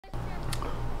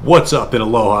What's up in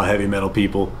aloha, heavy metal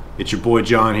people? It's your boy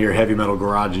John here, Heavy Metal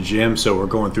Garage and Gym. So we're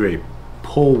going through a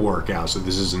pull workout. So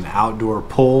this is an outdoor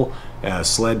pull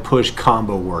sled push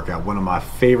combo workout, one of my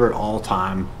favorite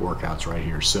all-time workouts right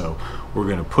here. So we're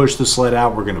going to push the sled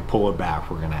out, we're going to pull it back,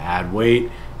 we're going to add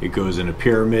weight. It goes in a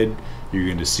pyramid. You're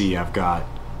going to see I've got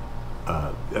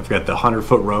the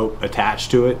 100-foot rope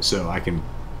attached to it, so I can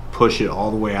push it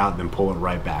all the way out and then pull it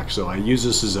right back. So I use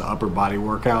this as an upper body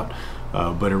workout,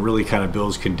 but it really kind of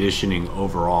builds conditioning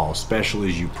overall, especially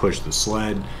as you push the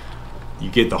sled. You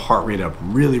get the heart rate up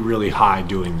really high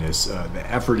doing this. The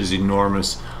effort is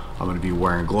enormous. I'm going to be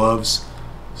wearing gloves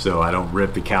so I don't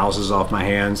rip the calluses off my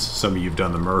hands. Some of you have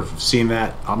done the Murph, have seen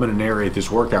that. I'm going to narrate this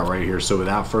workout right here, so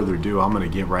without further ado, I'm going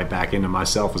to get right back into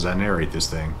myself as I narrate this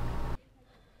thing.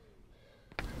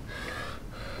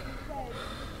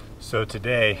 So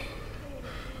today,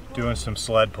 doing some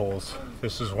sled pulls.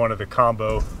 This is one of the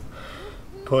combo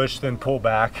push then pull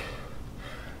back.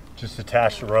 Just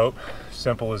attach the rope,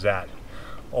 simple as that.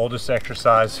 Oldest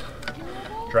exercise,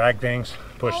 drag things,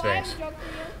 push things.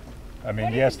 I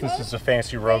mean, yes, this is a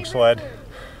fancy rogue sled.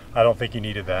 I don't think you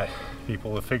needed that.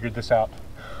 People have figured this out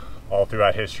all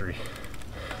throughout history.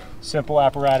 Simple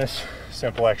apparatus,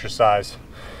 simple exercise.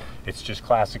 It's just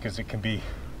classic as it can be.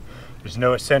 There's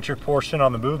no eccentric portion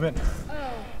on the movement.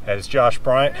 As Josh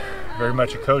Bryant, very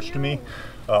much a coach to me,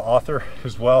 author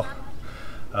as well.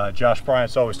 Josh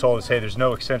Bryant's always told us, hey, there's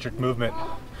no eccentric movement,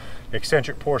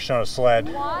 eccentric portion on a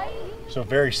sled. So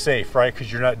very safe, right?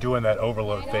 Because you're not doing that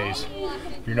overload phase.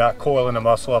 You're not coiling the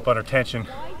muscle up under tension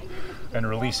and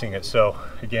releasing it. So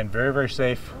again, very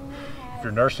safe. If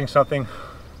you're nursing something,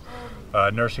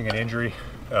 nursing an injury,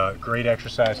 great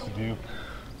exercise to do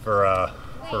for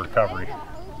recovery,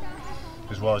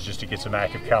 as well as just to get some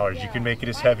active calories. You can make it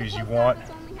as heavy as you want.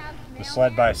 The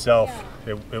sled by itself,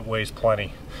 it weighs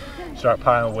plenty. Start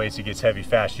piling weights, it gets heavy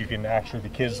fast. You can actually, the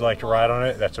kids like to ride on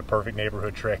it. That's a perfect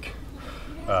neighborhood trick.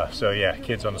 So yeah,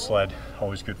 kids on the sled,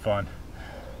 always good fun.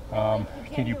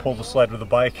 Can you pull the sled with a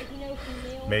bike?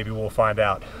 Maybe we'll find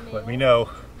out. Let me know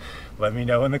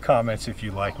in the comments if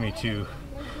you'd like me to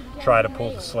try to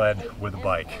pull the sled with a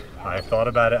bike. I have thought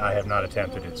about it, I have not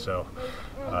attempted it, so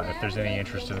if there's any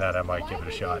interest in that, I might give it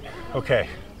a shot. Okay,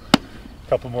 a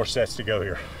couple more sets to go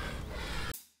here.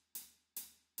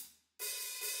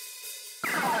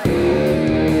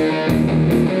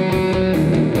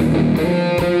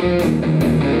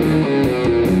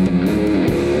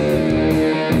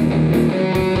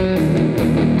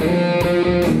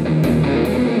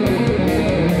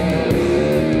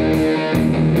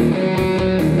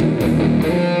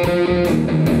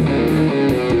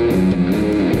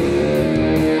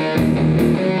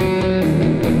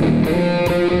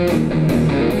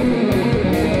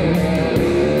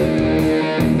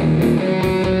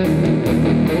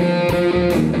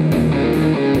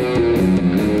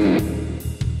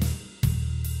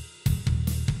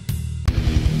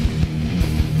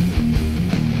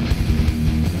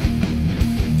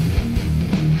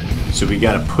 So we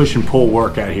got a push and pull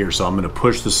workout here. So I'm going to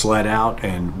push the sled out,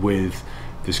 and with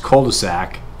this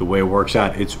cul-de-sac, the way it works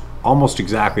out, it's almost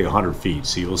exactly 100 feet.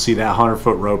 So you'll see that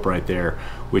 100-foot rope right there,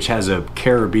 which has a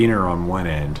carabiner on one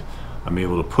end. I'm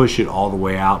able to push it all the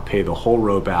way out, pay the whole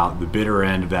rope out. The bitter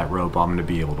end of that rope I'm going to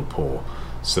be able to pull.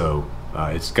 So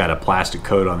it's got a plastic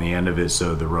coat on the end of it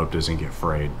so the rope doesn't get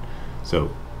frayed. So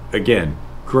again,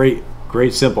 great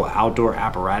simple outdoor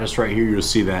apparatus right here. You'll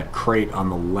see that crate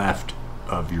on the left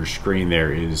of your screen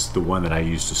there is the one that I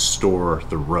use to store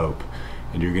the rope,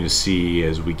 and you're going to see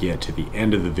as we get to the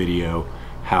end of the video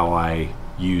how I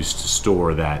use to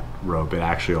store that rope. It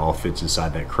actually all fits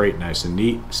inside that crate nice and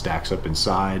neat, stacks up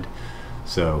inside.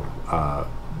 So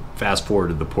fast forward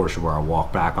to the portion where I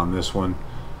walk back on this one.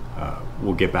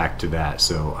 We'll get back to that.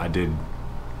 So I did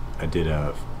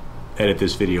edit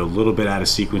this video a little bit out of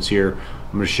sequence here.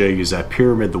 I'm going to show you as I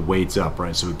pyramid the weights up,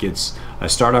 right? So I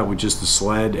start out with just the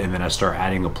sled, and then I start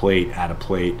adding a plate, add a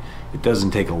plate. It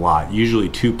doesn't take a lot. Usually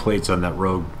 2 plates on that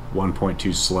Rogue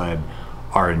 1.2 sled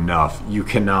are enough. You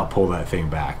cannot pull that thing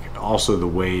back. Also, the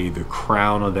way the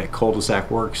crown of that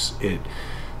cul-de-sac works, it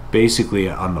basically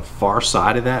on the far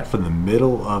side of that, from the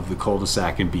middle of the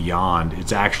cul-de-sac and beyond,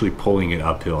 it's actually pulling it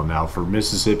uphill. Now for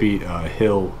Mississippi,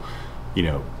 hill, you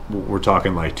know, we're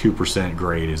talking like 2%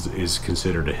 grade is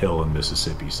considered a hill in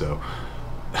Mississippi. So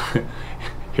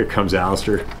here comes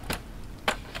Alistair.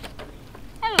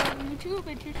 Hello,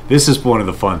 YouTube. This is one of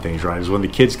the fun things, right? Is when the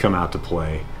kids come out to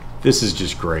play. This is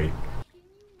just great.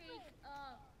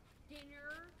 Can you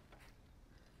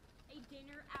make a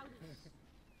dinner out of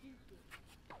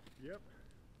Yep.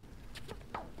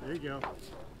 There you go.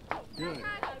 Good.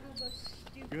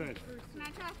 Good.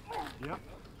 Yep.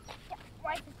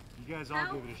 You guys all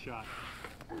give it a shot.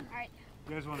 Alright.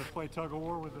 You guys want to play tug of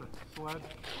war with the sled?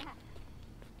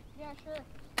 Yeah, sure.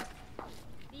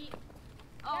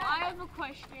 I have a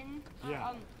question.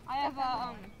 Yeah. I have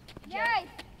a Guys,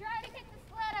 try to get the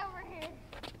sled over here.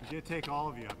 It's gonna take all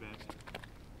of you, I bet.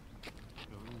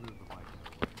 So let me move the mic out of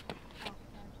the way.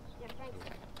 Yeah, thanks.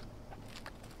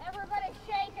 Everybody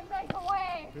shake and make a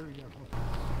wave. Here we go.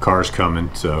 Car's coming,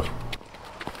 so.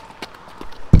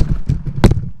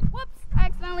 Whoops! I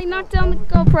accidentally knocked down the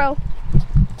GoPro.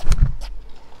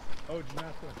 Oh, did you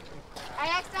not? I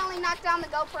accidentally knocked down the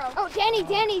GoPro. Oh, Danny,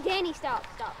 stop.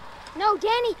 No,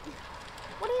 Danny!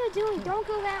 What are you doing? Don't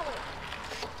go that way.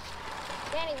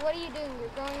 Danny, what are you doing? You're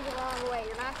going the wrong way.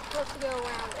 You're not supposed to go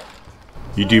around it.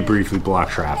 You do briefly block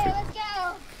traffic. Okay, let's go.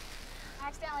 I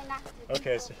accidentally knocked it.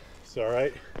 Okay, so it's all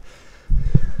right.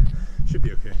 Should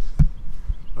be okay.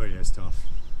 Oh yeah, it's tough.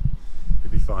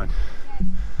 It'll be fine.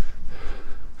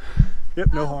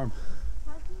 Yep, no harm.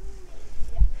 How can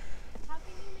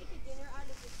you make a dinner out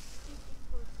of this stupid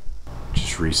person?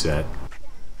 Just reset.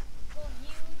 Well, you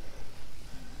use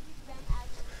them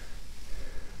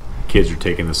as Kids are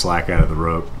taking the slack out of the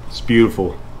rope. It's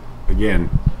beautiful. Again,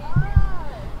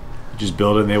 just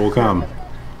build it and they will come.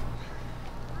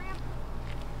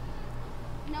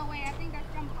 No way, I think that's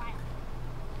jambalaya.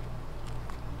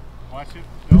 Watch it.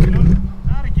 No,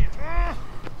 not again.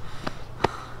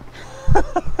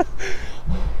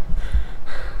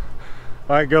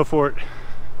 All right, go for it.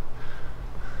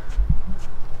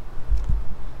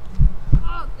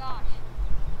 Oh gosh.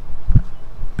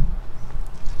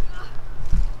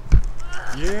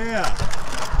 Yeah.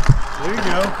 There you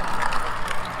go.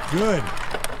 Good.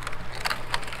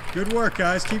 Good work,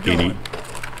 guys. Keep going. You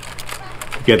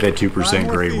get that 2%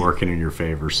 grade working in your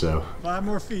favor, so 5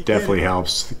 more feet. definitely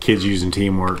helps. The kids using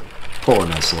teamwork, pulling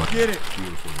that sled. Get it.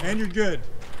 Beautiful. And you're good.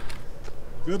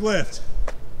 Good lift.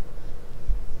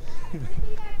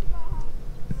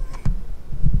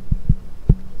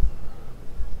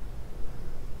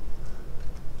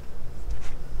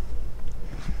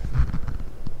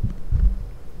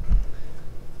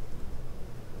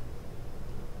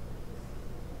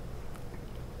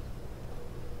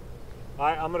 All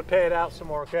right, I'm going to pay it out some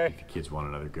more, okay? The kids want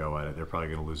another go at it. They're probably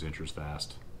going to lose interest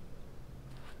fast.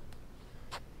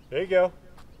 There you go.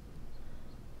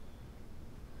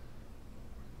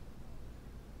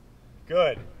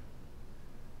 Good.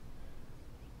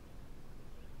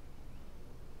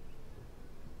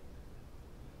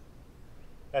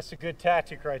 That's a good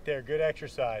tactic right there. Good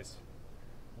exercise.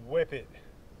 Whip it.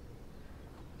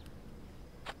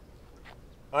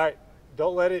 All right.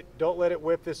 Don't let it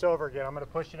whip this over again. I'm going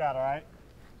to push it out, all right?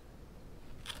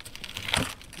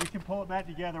 We can pull it back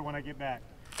together when I get back.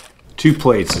 2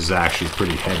 plates is actually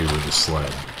pretty heavy with the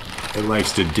sled. It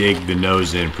likes to dig the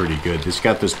nose in pretty good. It's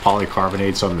got those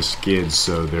polycarbonates on the skids,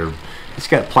 so it's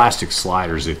got plastic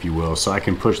sliders, if you will, so I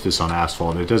can push this on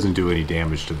asphalt. It doesn't do any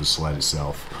damage to the sled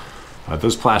itself.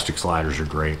 Those plastic sliders are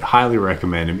great. Highly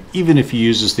recommend them. Even if you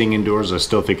use this thing indoors, I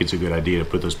still think it's a good idea to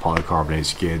put those polycarbonate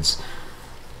skids.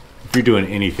 If you're doing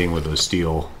anything with those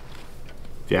steel,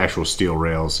 the actual steel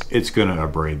rails, it's gonna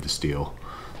abrade the steel.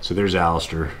 So there's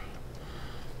Alistair.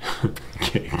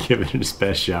 Giving it his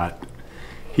best shot.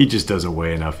 He just doesn't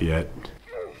weigh enough yet.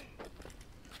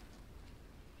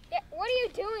 Yeah, what are you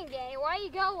doing, Danny? Why are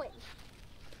you going?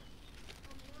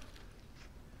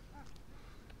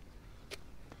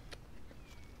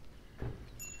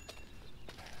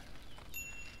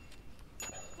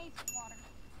 Taste water.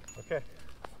 Okay.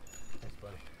 Thanks,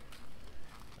 buddy.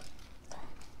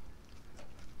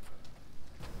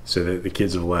 So the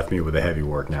kids have left me with the heavy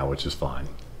work now, which is fine.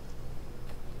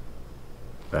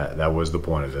 That was the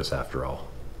point of this, after all.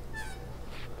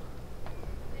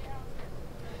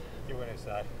 You went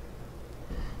inside.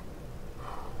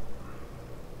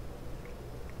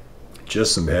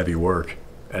 Just some heavy work.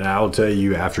 And I'll tell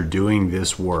you, after doing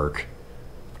this work,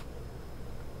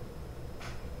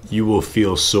 you will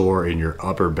feel sore in your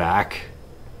upper back.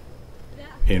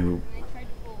 And I tried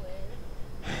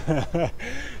to pull it.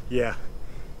 yeah,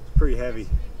 it's pretty heavy.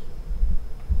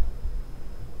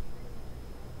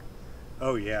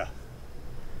 Oh yeah.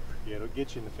 Yeah, it'll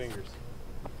get you in the fingers.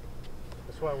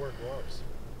 That's why I wear gloves.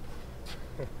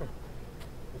 It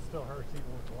still hurts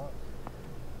even with gloves.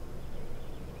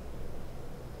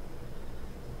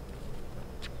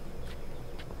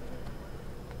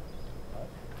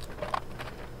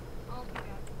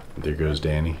 There goes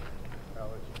Danny. I'll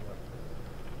let you go.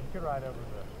 You can ride over the...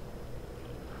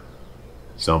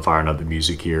 So I'm firing up the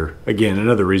music here. Again,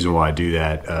 another reason why I do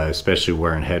that, especially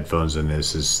wearing headphones in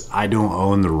this, is I don't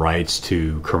own the rights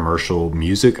to commercial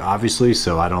music, obviously,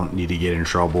 so I don't need to get in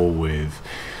trouble with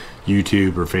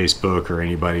YouTube or Facebook or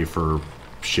anybody for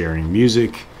sharing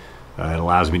music. It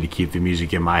allows me to keep the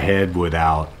music in my head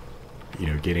without,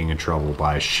 getting in trouble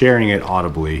by sharing it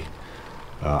audibly.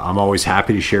 I'm always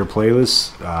happy to share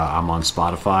playlists. I'm on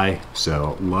Spotify,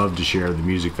 so love to share the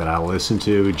music that I listen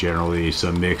to. Generally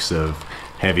some mix of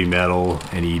heavy metal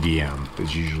and EDM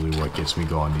is usually what gets me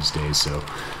going these days. So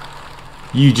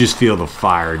you just feel the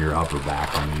fire in your upper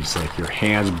back on these. Like your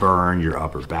hands burn, your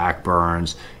upper back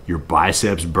burns, your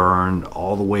biceps burn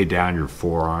all the way down your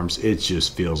forearms. It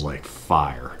just feels like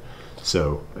fire.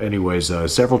 So anyways,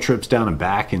 several trips down and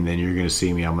back, and then you're going to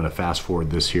see me. I'm going to fast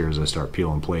forward this here as I start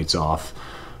peeling plates off.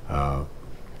 And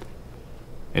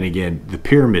again, the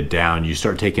pyramid down, you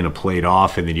start taking a plate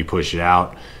off and then you push it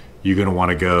out. You're going to want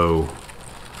to go,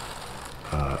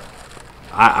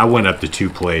 I went up to 2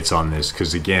 plates on this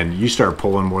because again, you start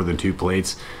pulling more than 2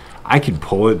 plates. I can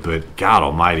pull it, but God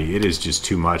almighty, it is just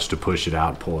too much to push it out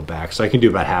and pull it back. So I can do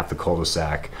about half the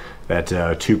cul-de-sac. That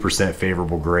 2%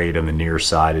 favorable grade on the near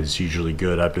side is usually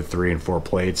good up to 3 and 4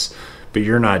 plates, but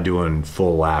you're not doing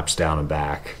full laps down and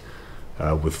back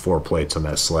with 4 plates on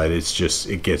that sled. It's just,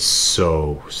 it gets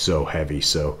so heavy.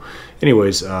 So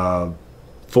anyways,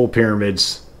 full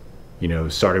pyramids,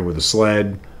 starting with a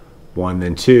sled, 1,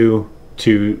 then 2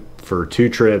 for 2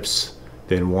 trips,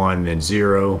 then 1, then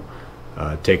 0.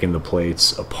 Taking the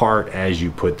plates apart as you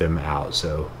put them out.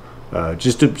 So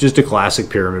just a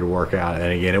classic pyramid workout,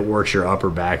 and again, it works your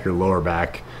upper back, your lower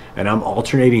back, and I'm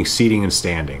alternating seating and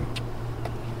standing.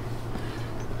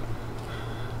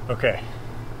 Okay,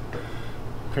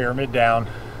 pyramid down,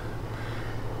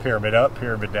 pyramid up,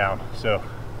 pyramid down. So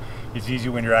it's easy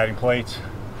when you're adding plates.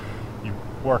 You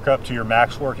work up to your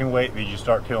max working weight, then you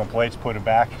start peeling plates, put them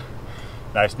back.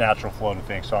 Nice natural flow to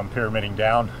things. So I'm pyramiding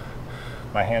down.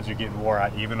 My hands are getting wore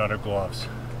out even under gloves.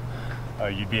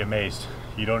 You'd be amazed.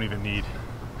 You don't even need,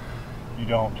 you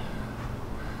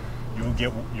will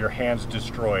get your hands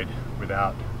destroyed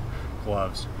without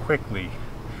gloves quickly.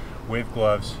 With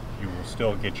gloves, you will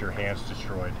still get your hands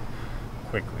destroyed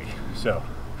quickly. So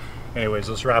anyways,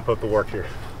 let's wrap up the work here.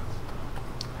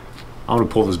 I'm gonna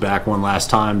pull this back one last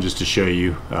time just to show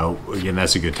you. Again,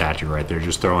 that's a good tactic right there.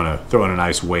 Just throwing a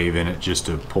nice wave in it just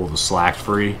to pull the slack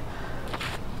free.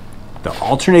 The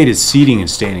alternated seating and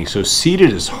standing. So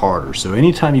seated is harder. So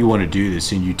anytime you want to do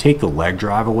this and you take the leg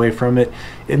drive away from it,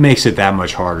 it makes it that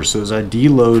much harder. So as I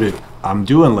deload it, I'm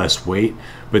doing less weight,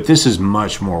 but this is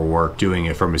much more work doing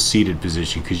it from a seated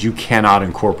position because you cannot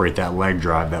incorporate that leg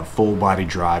drive, that full body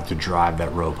drive to drive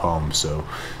that rope home. So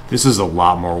this is a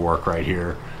lot more work right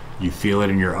here. You feel it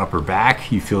in your upper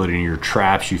back, you feel it in your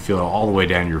traps, you feel it all the way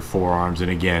down your forearms. And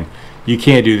again, you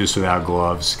can't do this without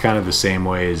gloves. Kind of the same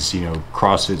way as,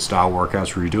 CrossFit style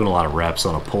workouts where you're doing a lot of reps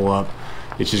on a pull-up.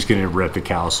 It's just going to rip the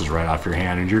calluses right off your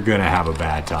hand and you're going to have a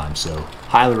bad time. So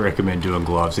highly recommend doing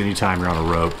gloves anytime you're on a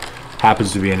rope.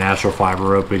 Happens to be a natural fiber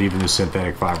rope, but even the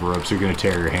synthetic fiber ropes are going to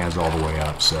tear your hands all the way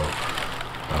up. So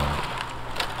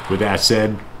with that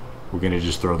said, we're going to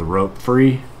just throw the rope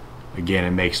free. Again,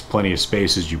 it makes plenty of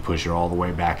space as you push it all the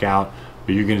way back out.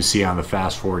 But you're going to see on the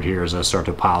fast forward here as I start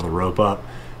to pile the rope up,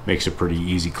 makes a pretty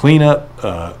easy cleanup.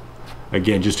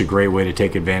 Again, just a great way to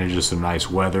take advantage of some nice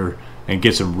weather and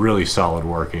get some really solid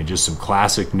work in. Just some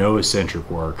classic, no eccentric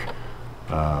work.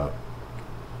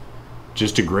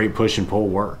 Just a great push and pull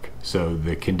work. So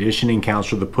the conditioning counts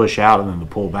for the push out, and then the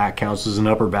pull back counts as an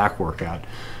upper back workout.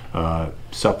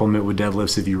 Supplement with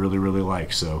deadlifts if you really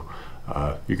like. So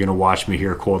you're going to watch me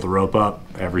here coil the rope up.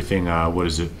 Everything,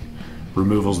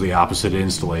 removal's the opposite of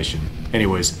installation.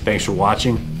 Anyways, thanks for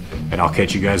watching, and I'll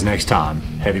catch you guys next time.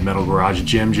 Heavy Metal Garage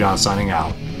Gym, John signing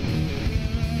out.